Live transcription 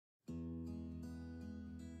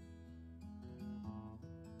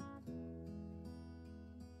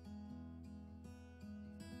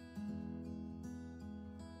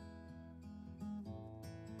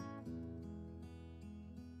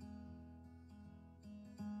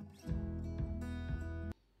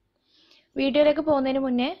വീഡിയോയിലേക്ക് പോകുന്നതിന്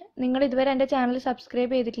മുന്നേ നിങ്ങൾ ഇതുവരെ എൻ്റെ ചാനൽ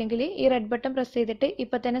സബ്സ്ക്രൈബ് ചെയ്തിട്ടില്ലെങ്കിൽ ഈ റെഡ് ബട്ടൺ പ്രസ് ചെയ്തിട്ട്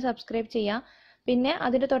ഇപ്പോൾ തന്നെ സബ്സ്ക്രൈബ് ചെയ്യാം. പിന്നെ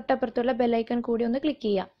അതിൻ്റെ തൊട്ടപ്പുറത്തുള്ള ബെൽ ഐക്കൺ കൂടി ഒന്ന് ക്ലിക്ക്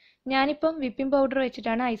ചെയ്യാം. ഞാനിപ്പം വിപ്പിംഗ് പൗഡർ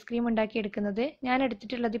വെച്ചിട്ടാണ് ഐസ്ക്രീം ഉണ്ടാക്കിയെടുക്കുന്നത്. ഞാൻ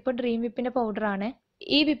എടുത്തിട്ടുള്ളത് ഇപ്പോൾ ഡ്രീം വിപ്പിൻ്റെ പൗഡറാണ്.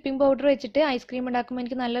 ഈ വിപ്പിംഗ് പൗഡർ വെച്ചിട്ട് ഐസ്ക്രീം ഉണ്ടാക്കുമ്പോൾ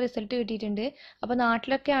എനിക്ക് നല്ല റിസൾട്ട് കിട്ടിയിട്ടുണ്ട്. അപ്പോൾ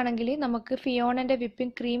നാട്ടിലൊക്കെ ആണെങ്കിൽ നമുക്ക് ഫിയോണൻ്റെ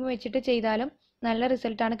വിപ്പിംഗ് ക്രീം വെച്ചിട്ട് ചെയ്താലും നല്ല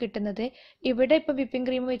റിസൾട്ടാണ് കിട്ടുന്നത്. ഇവിടെ ഇപ്പോൾ വിപ്പിംഗ്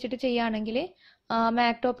ക്രീം വെച്ചിട്ട് ചെയ്യുകയാണെങ്കിൽ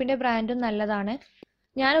മാക്ടോപ്പിൻ്റെ ബ്രാൻഡും നല്ലതാണ്.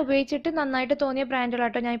 ഞാൻ ഉപയോഗിച്ചിട്ട് നന്നായിട്ട് തോന്നിയ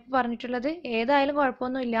ബ്രാൻഡുകളാട്ടോ ഞാൻ ഇപ്പോൾ പറഞ്ഞിട്ടുള്ളത്. ഏതായാലും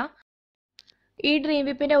കുഴപ്പമൊന്നുമില്ല. ഈ ഡ്രീം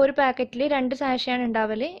വിപ്പിൻ്റെ ഒരു പാക്കറ്റിൽ 2 സാഷയാണ്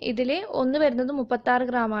ഉണ്ടാവല്. ഇതിൽ ഒന്ന് വരുന്നത് 36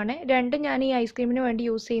 ഗ്രാമാണ്. രണ്ടും ഞാൻ ഈ ഐസ്ക്രീമിന് വേണ്ടി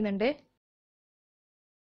യൂസ് ചെയ്യുന്നുണ്ട്.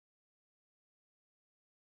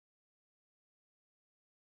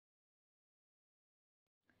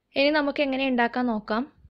 ഇനി നമുക്ക് എങ്ങനെ ഉണ്ടാക്കാൻ നോക്കാം.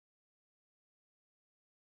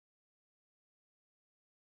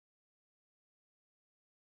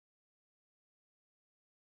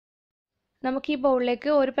 നമുക്ക് ഈ ബൗളിലേക്ക്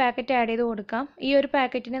ഒരു പാക്കറ്റ് ആഡ് ചെയ്ത് കൊടുക്കാം. ഈ ഒരു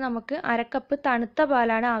പാക്കറ്റിന് നമുക്ക് 1/2 കപ്പ് തണുത്ത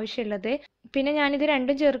പാലാണ് ആവശ്യമുള്ളത്. പിന്നെ ഞാനിത്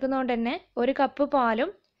രണ്ടും ചേർക്കുന്നതുകൊണ്ട് തന്നെ 1 കപ്പ് പാലും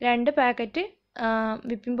 2 പാക്കറ്റ്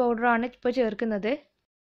വിപ്പിംഗ് പൗഡറാണ് ഇപ്പോൾ ചേർക്കുന്നത്.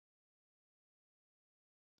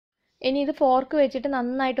 ഇനി ഇത് ഫോർക്ക് വെച്ചിട്ട്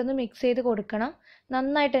നന്നായിട്ടൊന്ന് മിക്സ് ചെയ്ത് കൊടുക്കണം.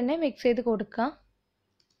 നന്നായിട്ട് തന്നെ മിക്സ് ചെയ്ത് കൊടുക്കാം.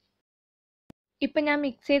 ഇപ്പം ഞാൻ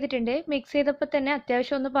മിക്സ് ചെയ്തിട്ടുണ്ട്. മിക്സ് ചെയ്തപ്പോൾ തന്നെ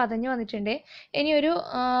അത്യാവശ്യം ഒന്ന് പതഞ്ഞ് വന്നിട്ടുണ്ട്. ഇനി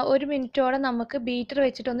ഒരു മിനിറ്റോടെ നമുക്ക് ബീറ്റർ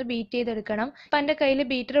വെച്ചിട്ടൊന്ന് ബീറ്റ് ചെയ്തെടുക്കണം. ഇപ്പം എൻ്റെ കയ്യിൽ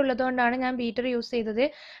ബീറ്റർ ഉള്ളതുകൊണ്ടാണ് ഞാൻ ബീറ്റർ യൂസ് ചെയ്തത്.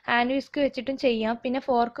 ഹാൻഡ് വിസ്ക് വെച്ചിട്ടും ചെയ്യാം. പിന്നെ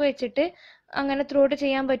ഫോർക്ക് വെച്ചിട്ട് അങ്ങനെ ത്രൂട്ട്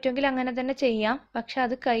ചെയ്യാൻ പറ്റുമെങ്കിൽ അങ്ങനെ തന്നെ ചെയ്യാം. പക്ഷെ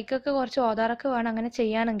അത് കൈക്കൊക്കെ കുറച്ച് ഓതാറൊക്കെ വേണം അങ്ങനെ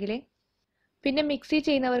ചെയ്യാണെങ്കിൽ. പിന്നെ മിക്സി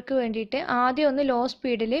ചെയ്യുന്നവർക്ക് വേണ്ടിയിട്ട് ആദ്യം ഒന്ന് ലോ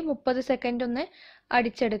സ്പീഡിൽ 30 സെക്കൻഡ് ഒന്ന്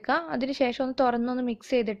അടിച്ചെടുക്കുക. അതിനുശേഷം ഒന്ന് തുറന്നൊന്ന്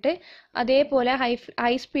മിക്സ് ചെയ്തിട്ട് അതേപോലെ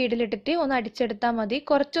ഹൈ സ്പീഡിലിട്ടിട്ട് ഒന്ന് അടിച്ചെടുത്താൽ മതി.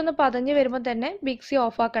 കുറച്ചൊന്ന് പതഞ്ഞ് വരുമ്പോൾ തന്നെ മിക്സി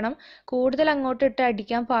ഓഫാക്കണം. കൂടുതൽ അങ്ങോട്ട് ഇട്ട്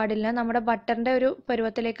അടിക്കാൻ പാടില്ല. നമ്മുടെ ബട്ടറിൻ്റെ ഒരു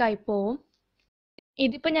പരുവത്തിലേക്ക് ആയിപ്പോവും.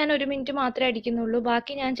 ഇതിപ്പോൾ ഞാൻ 1 മിനിറ്റ് മാത്രമേ അടിക്കുന്നുള്ളൂ.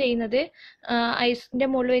 ബാക്കി ഞാൻ ചെയ്യുന്നത് ഐസിൻ്റെ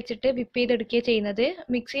മുകളിൽ വെച്ചിട്ട് വിപ്പ് ചെയ്തെടുക്കുകയാണ് ചെയ്യുന്നത്.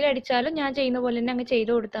 മിക്സിയിൽ അടിച്ചാലും ഞാൻ ചെയ്യുന്ന പോലെ തന്നെ അങ്ങ്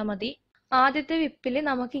ചെയ്ത് കൊടുത്താൽ മതി. ആദ്യത്തെ വിപ്പിൽ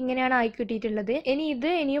നമുക്ക് ഇങ്ങനെയാണ് ആയി കിട്ടിയിട്ടുള്ളത്.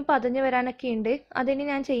 ഇനിയും പതഞ്ഞ് വരാനൊക്കെ ഉണ്ട്. അതിന്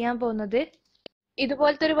ഞാൻ ചെയ്യാൻ പോകുന്നത്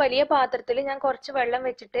ഇതുപോലത്തെ ഒരു വലിയ പാത്രത്തിൽ ഞാൻ കുറച്ച് വെള്ളം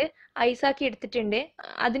വെച്ചിട്ട് ഐസാക്കി എടുത്തിട്ടുണ്ട്.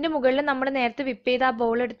 അതിൻ്റെ മുകളിൽ നമ്മൾ നേരത്തെ വിപ്പ് ചെയ്ത് ആ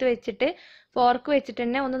ബൗൾ എടുത്ത് വെച്ചിട്ട് ഫോർക്ക് വെച്ചിട്ട്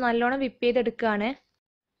തന്നെ ഒന്ന് നല്ലോണം വിപ്പ് ചെയ്തെടുക്കുകയാണ്.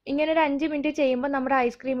 ഇങ്ങനെ ഒരു 5 മിനിറ്റ് ചെയ്യുമ്പോൾ നമ്മുടെ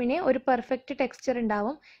ഐസ്ക്രീമിന് ഒരു പെർഫെക്റ്റ് ടെക്സ്ചർ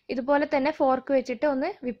ഉണ്ടാവും. ഇതുപോലെ തന്നെ ഫോർക്ക് വെച്ചിട്ട്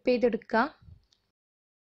ഒന്ന് വിപ്പ് ചെയ്തെടുക്കുക.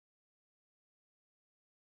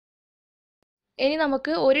 ഇനി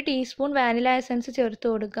നമുക്ക് 1 ടീസ്പൂൺ വാനില എസൻസ് ചേർത്ത്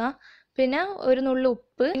കൊടുക്കാം. പിന്നെ ഒരു നുള്ളു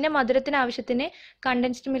ഉപ്പ്, പിന്നെ മധുരത്തിന് ആവശ്യത്തിന്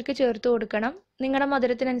കണ്ടൻസ്ഡ് മിൽക്ക് ചേർത്ത് കൊടുക്കണം. നിങ്ങളുടെ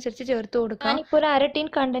മധുരത്തിനനുസരിച്ച് ചേർത്ത് കൊടുക്കാം. ഞാനിപ്പോൾ ഒരു 1/2 ടീൻ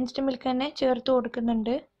കണ്ടൻസ്ഡ് മിൽക്ക് തന്നെ ചേർത്ത്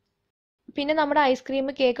കൊടുക്കുന്നുണ്ട്. പിന്നെ നമ്മുടെ ഐസ്ക്രീം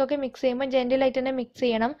കേക്കൊക്കെ മിക്സ് ചെയ്യുമ്പോൾ ജെന്റിലായിട്ട് തന്നെ മിക്സ്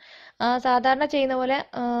ചെയ്യണം. സാധാരണ ചെയ്യുന്ന പോലെ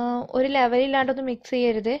ഒരു ലെവലില്ലാണ്ടൊന്നും മിക്സ്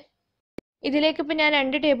ചെയ്യരുത്. ഇതിലേക്ക് ഇപ്പോൾ ഞാൻ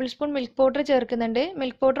 2 ടേബിൾ സ്പൂൺ മിൽക്ക് പൗഡർ ചേർക്കുന്നുണ്ട്.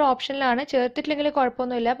 മിൽക്ക് പൗഡർ ഓപ്ഷനിലാണ്. ചേർത്തിട്ടില്ലെങ്കിൽ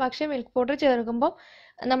കുഴപ്പമൊന്നുമില്ല. പക്ഷേ മിൽക്ക് പൗഡർ ചേർക്കുമ്പോൾ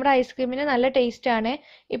നമ്മുടെ ഐസ്ക്രീമിന് നല്ല ടേസ്റ്റാണ്.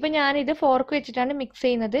 ഇപ്പം ഞാനിത് ഫോർക്ക് വെച്ചിട്ടാണ് മിക്സ്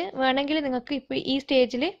ചെയ്യുന്നത്. വേണമെങ്കിൽ നിങ്ങൾക്ക് ഇപ്പോൾ ഈ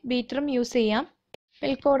സ്റ്റേജിൽ ബീറ്ററും യൂസ് ചെയ്യാം.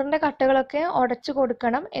 മിൽക്ക് പൗഡറിൻ്റെ കട്ടകളൊക്കെ ഉടച്ചു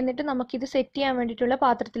കൊടുക്കണം. എന്നിട്ട് നമുക്കിത് സെറ്റ് ചെയ്യാൻ വേണ്ടിയിട്ടുള്ള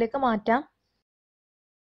പാത്രത്തിലേക്ക് മാറ്റാം.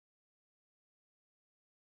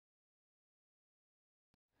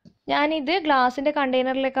 ഞാനിത് ഗ്ലാസിൻ്റെ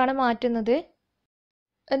കണ്ടെയ്നറിലേക്കാണ് മാറ്റുന്നത്.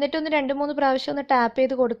 എന്നിട്ടൊന്ന് 2-3 പ്രാവശ്യം ഒന്ന് ടാപ്പ്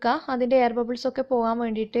ചെയ്ത് കൊടുക്കുക, അതിൻ്റെ എയർ ബബിൾസ് ഒക്കെ പോകാൻ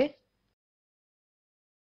വേണ്ടിയിട്ട്.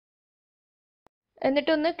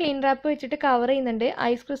 എന്നിട്ടൊന്ന് ക്ലീൻ റാപ്പ് വെച്ചിട്ട് കവർ ചെയ്യുന്നുണ്ട്.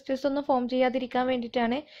 ഐസ് ക്രിസ്റ്റൽസ് ഒന്നും ഫോം ചെയ്യാതിരിക്കാൻ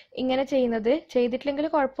വേണ്ടിയിട്ടാണ് ഇങ്ങനെ ചെയ്യുന്നത്. ചെയ്തിട്ടില്ലെങ്കിൽ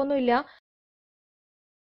കുഴപ്പമൊന്നുമില്ല.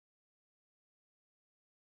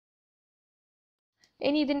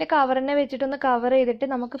 ഇനി ഇതിൻ്റെ കവറിനെ വെച്ചിട്ടൊന്ന് കവർ ചെയ്തിട്ട്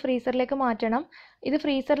നമുക്ക് ഫ്രീസറിലേക്ക് മാറ്റണം. ഇത്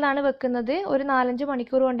ഫ്രീസറിലാണ് വെക്കുന്നത്. ഒരു 4-5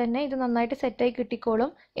 മണിക്കൂർ കൊണ്ട് തന്നെ ഇത് നന്നായിട്ട് സെറ്റായി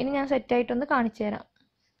കിട്ടിക്കോളും. ഇനി ഞാൻ സെറ്റായിട്ടൊന്ന് കാണിച്ചു തരാം.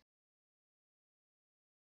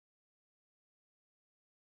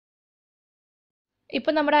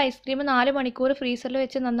 ഇപ്പം നമ്മുടെ ഐസ്ക്രീം 4 മണിക്കൂർ ഫ്രീസറിൽ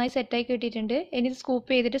വെച്ച് നന്നായി സെറ്റായി കിട്ടിയിട്ടുണ്ട്. ഇനി ഇത്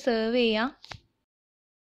സ്കൂപ്പ് ചെയ്തിട്ട് സെർവ് ചെയ്യാം.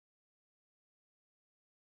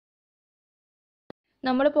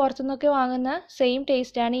 നമ്മൾ പുറത്തുനിന്നൊക്കെ വാങ്ങുന്ന സെയിം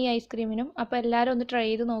ടേസ്റ്റാണ് ഈ ഐസ്ക്രീമിനും. അപ്പോൾ എല്ലാവരും ഒന്ന് ട്രൈ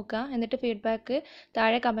ചെയ്ത് നോക്കുക. എന്നിട്ട് ഫീഡ്ബാക്ക്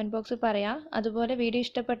താഴെ കമൻറ്റ് ബോക്സിൽ പറയാം. അതുപോലെ വീഡിയോ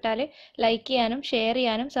ഇഷ്ടപ്പെട്ടാൽ ലൈക്ക് ചെയ്യാനും ഷെയർ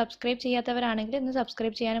ചെയ്യാനും സബ്സ്ക്രൈബ് ചെയ്യാത്തവരാണെങ്കിൽ ഒന്ന്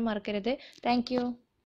സബ്സ്ക്രൈബ് ചെയ്യാനും മറക്കരുത്. താങ്ക്